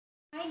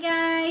Hi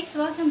guys!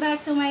 Welcome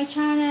back to my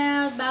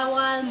channel,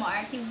 Bawal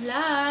Maarte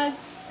Vlog.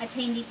 At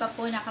sa hindi pa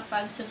po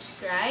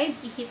nakapag-subscribe,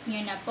 i-hit nyo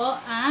na po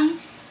ang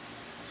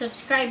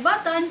subscribe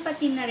button,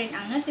 pati na rin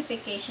ang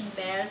notification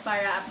bell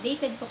para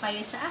updated po kayo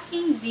sa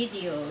aking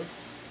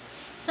videos.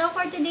 So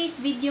for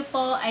today's video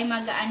po ay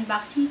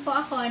mag-unboxing po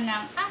ako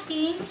ng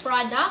aking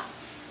product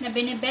na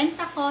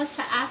binibenta ko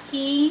sa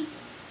aking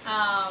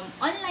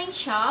online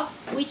shop,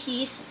 which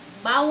is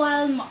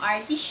Bawal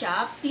Maarte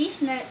Shop.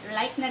 Please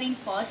like na rin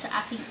po sa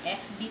aking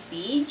FB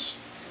page,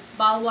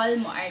 Bawal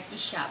Maarte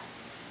Shop.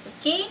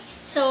 Okay?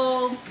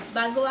 So,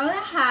 bago ang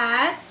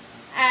lahat,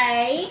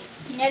 ay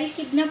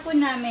na-receive na po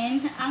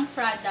namin ang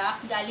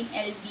product galing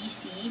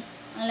LBC.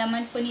 Ang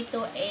laman po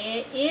nito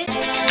is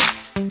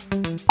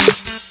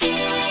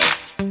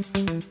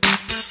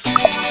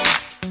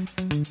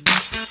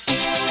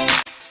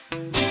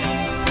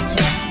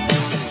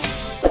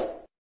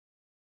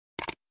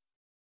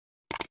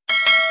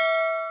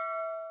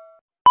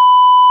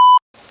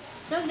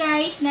So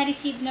guys,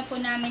 na-receive na po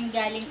namin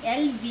galing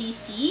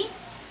LBC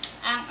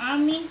ang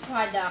aming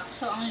product.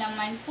 So ang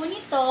laman po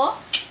nito,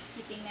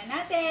 titingnan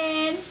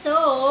natin. So,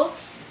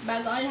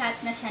 bago ang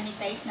lahat,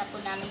 na-sanitize na po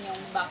namin yung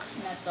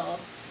box na to.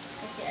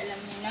 Kasi alam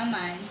niyo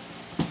naman.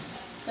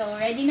 So,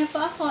 ready na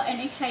po ako and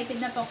excited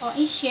na po ako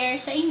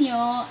i-share sa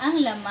inyo ang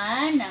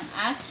laman ng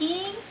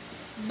aking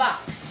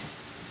box.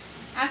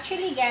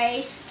 Actually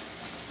guys,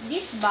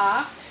 this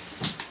box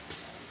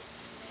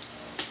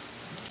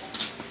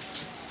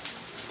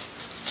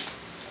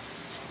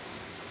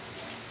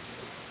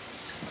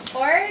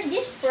or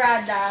this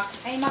product,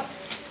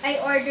 I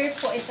order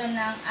po ito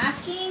ng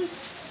aking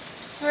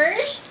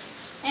first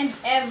and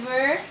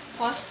ever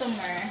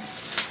customer.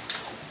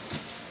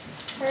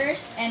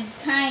 First and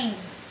kind,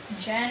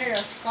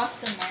 generous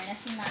customer na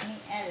si Mami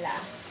Ella.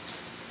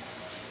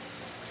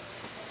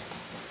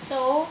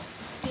 So,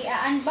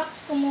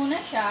 i-unbox ko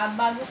muna siya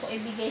bago ko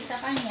ibigay sa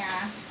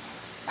kanya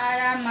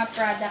para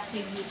ma-product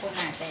review po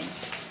natin.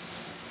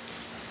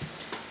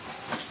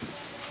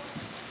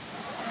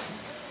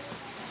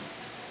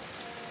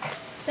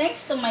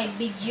 Thanks to my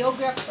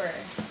videographer,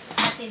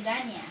 Ate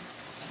Danya.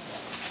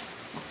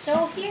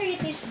 So, here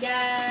it is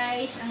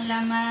guys, ang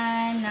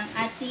laman ng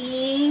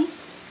ating,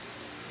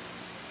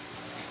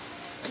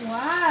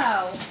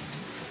 wow!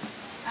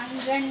 Ang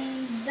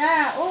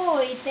ganda!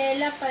 Oh,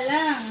 tela pa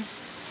lang.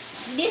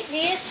 This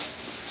is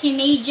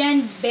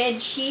Canadian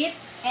bedsheet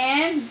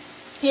and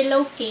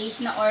pillowcase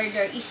na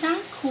order.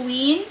 Isang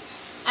queen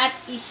at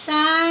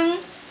isang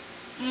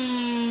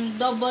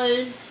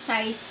double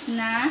size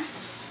na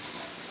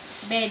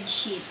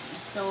bedsheet.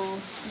 So,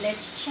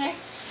 let's check.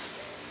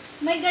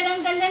 May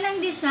ganda ng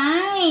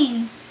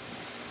design.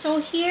 So,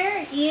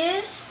 here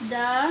is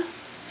the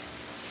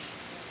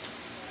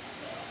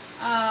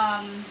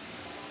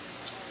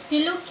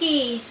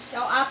pillowcase.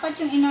 So, apat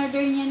yung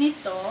in-order niya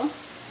nito.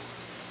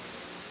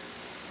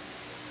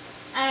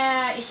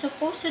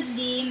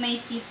 Supposedly, may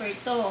zipper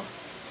to.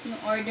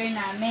 Yung order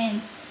namin.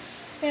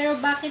 Pero,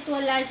 bakit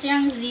wala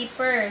siyang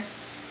zipper?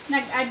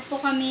 Nag-add po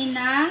kami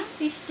ng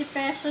 50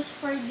 pesos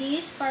for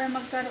this para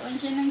magkaroon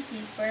siya ng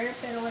zipper,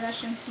 pero wala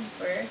siyang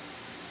zipper.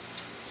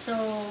 So,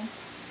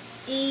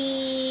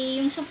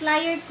 yung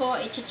supplier ko,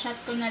 i-chat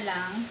ko na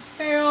lang.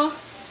 Pero,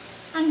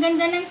 ang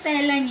ganda ng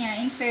tela niya,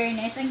 in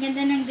fairness, ang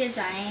ganda ng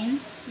design.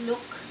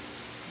 Look.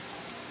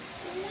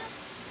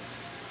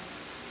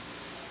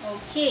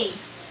 Okay.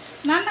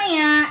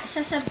 Mamaya,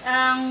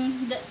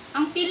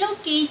 ang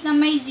pillowcase na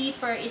may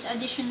zipper is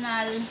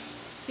additional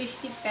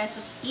 50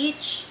 pesos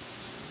each.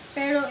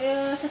 Pero,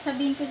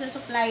 sasabihin ko sa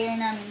supplier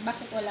namin,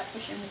 bakit wala po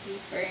siyang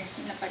zipper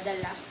na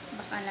padala.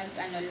 Baka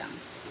nag-ano lang.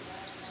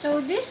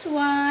 So, this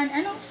one,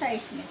 anong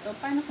size nito?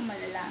 Paano ko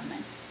malalaman?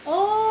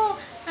 Oh,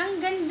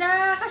 ang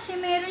ganda! Kasi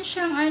meron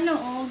siyang,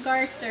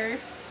 garter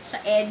sa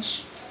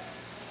edge.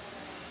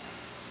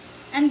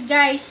 And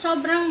guys,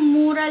 sobrang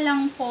mura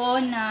lang po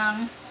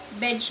ng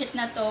bedsheet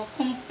na to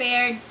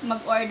compared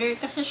mag-order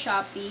ka sa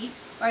Shopee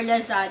or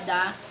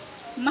Lazada.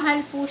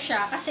 Mahal po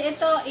siya. Kasi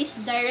ito is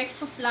direct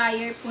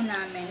supplier po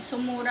namin. So,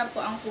 mura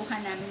po ang kuha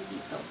namin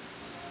dito.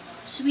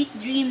 Sweet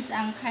Dreams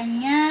ang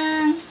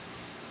kanyang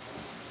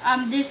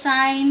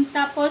design.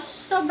 Tapos,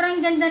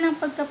 sobrang ganda ng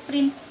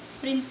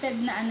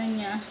printed na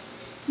niya.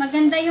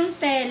 Maganda yung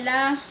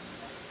tela.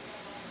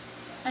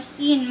 As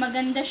in,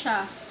 maganda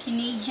siya.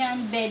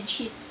 Canadian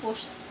bedsheet po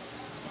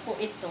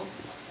ito.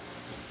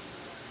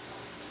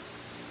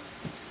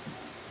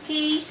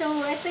 Okay, so,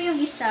 ito yung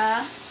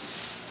isa.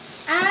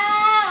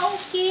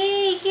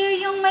 Okay. Here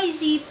yung may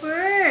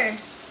zipper.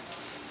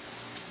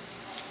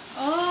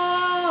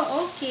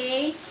 Oh,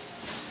 okay.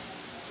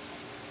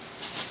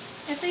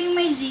 Ito yung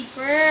may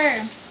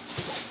zipper.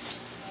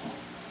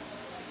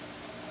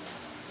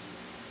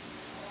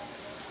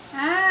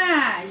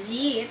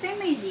 Ito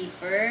yung may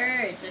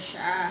zipper. Ito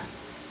siya.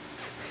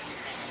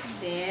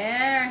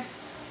 There.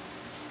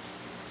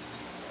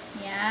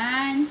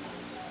 Yan.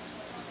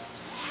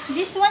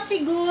 This one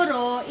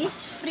siguro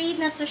is free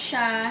na to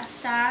siya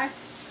sa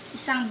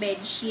isang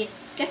bedsheet.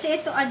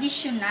 Kasi ito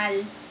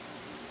additional.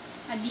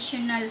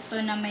 Additional to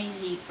na may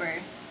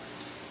zipper.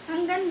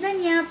 Ang ganda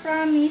niya,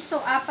 promise.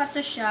 So, apat to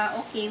siya.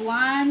 Okay,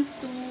 1,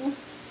 2,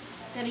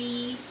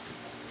 3,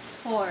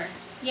 4.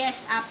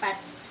 Yes,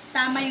 apat.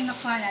 Tama yung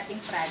nakuha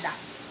nating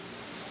product.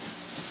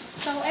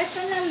 So,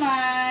 eto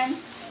naman,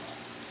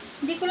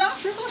 hindi ko lang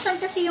sure kung saan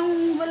kasi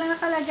yung wala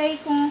nakalagay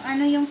kung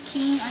ano yung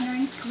king,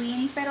 ano yung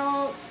queen.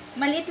 Pero,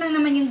 maliit lang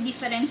naman yung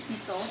difference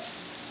nito.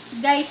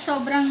 Guys,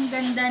 sobrang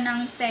ganda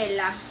ng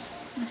tela.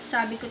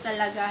 Masasabi ko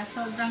talaga,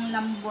 sobrang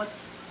lambot.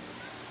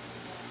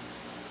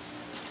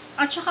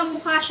 At saka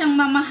mukha siyang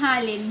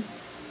mamahalin.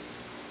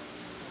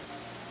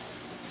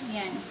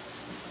 Yan.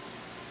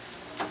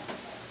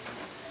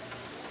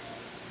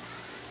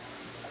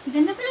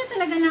 Ganda pala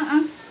talaga ng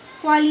ang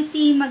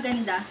quality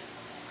maganda.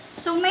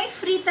 So, may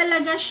free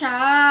talaga siya.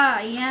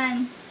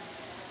 Ayan.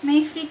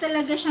 May free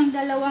talaga siyang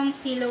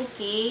 2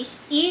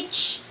 pillowcase.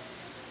 Each.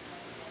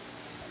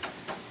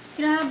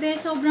 Grabe,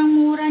 sobrang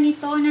mura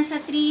nito.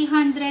 Nasa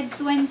 320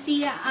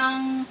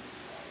 ang,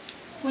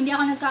 kung di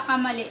ako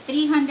nagkakamali,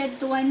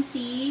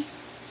 320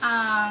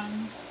 ang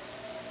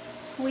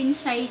queen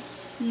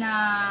size na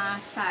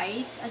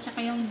size. At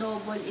saka yung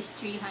double is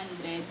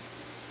 300.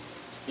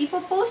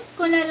 Ipo-post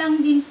ko na lang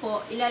din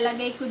po.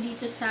 Ilalagay ko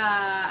dito sa,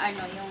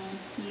 ano,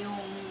 yung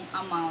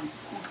amount.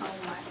 Kung how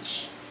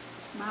much.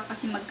 Baka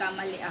kasi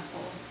magkamali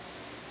ako.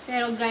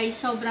 Pero guys,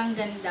 sobrang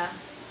ganda.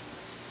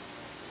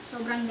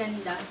 Sobrang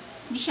ganda.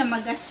 Hindi siya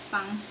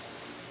magaspang.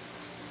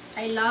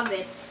 I love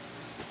it.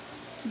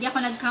 Hindi ako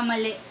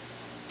nagkamali.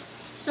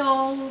 So,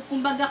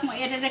 kumbaga kung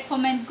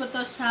i-recommend ko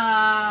to sa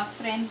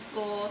friend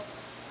ko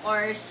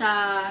or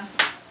sa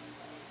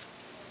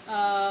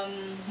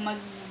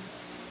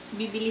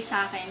magbibili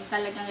sa akin,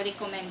 talagang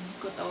recommend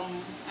ko tong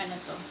ano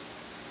to.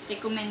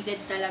 Recommended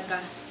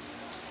talaga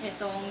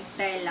itong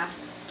tela.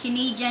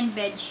 Canadian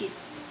bedsheet.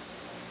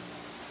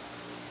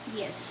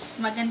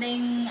 Yes, maganda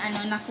yung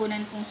ano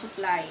nakunan kong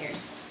supplier.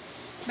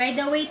 By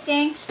the way,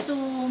 thanks to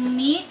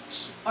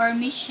Mitch or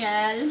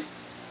Michelle.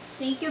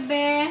 Thank you,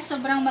 be.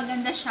 Sobrang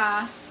maganda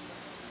siya.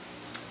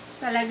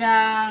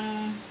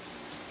 Talagang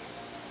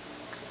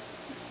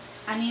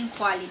ano yung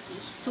quality.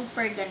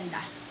 Super ganda.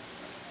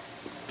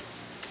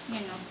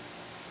 Yan o.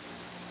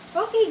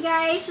 Okay,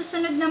 guys.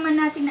 Susunod naman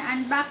natin na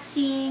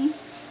unboxing.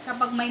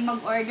 Kapag may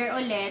mag-order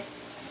ulit,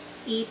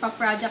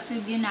 ipa-product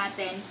review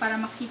natin para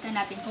makita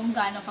natin kung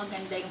gaano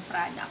kaganda yung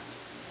product.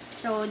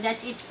 So,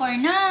 that's it for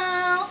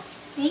now.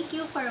 Thank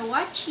you for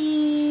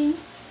watching.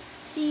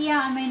 See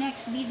ya on my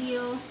next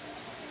video.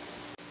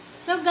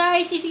 So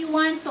guys, if you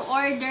want to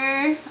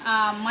order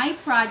my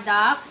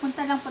product,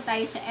 punta lang po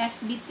tayo sa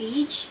FB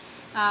page,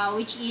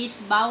 which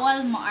is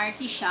Bawal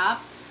Maarte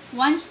Shop.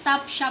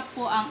 One-stop shop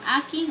po ang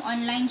aking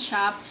online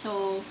shop.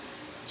 So,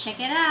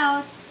 check it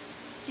out.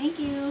 Thank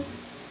you.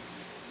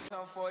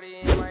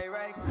 40 in my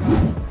right car.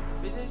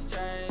 Business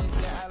change,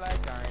 yeah, I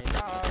like I ain't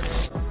all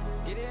this.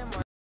 Get in my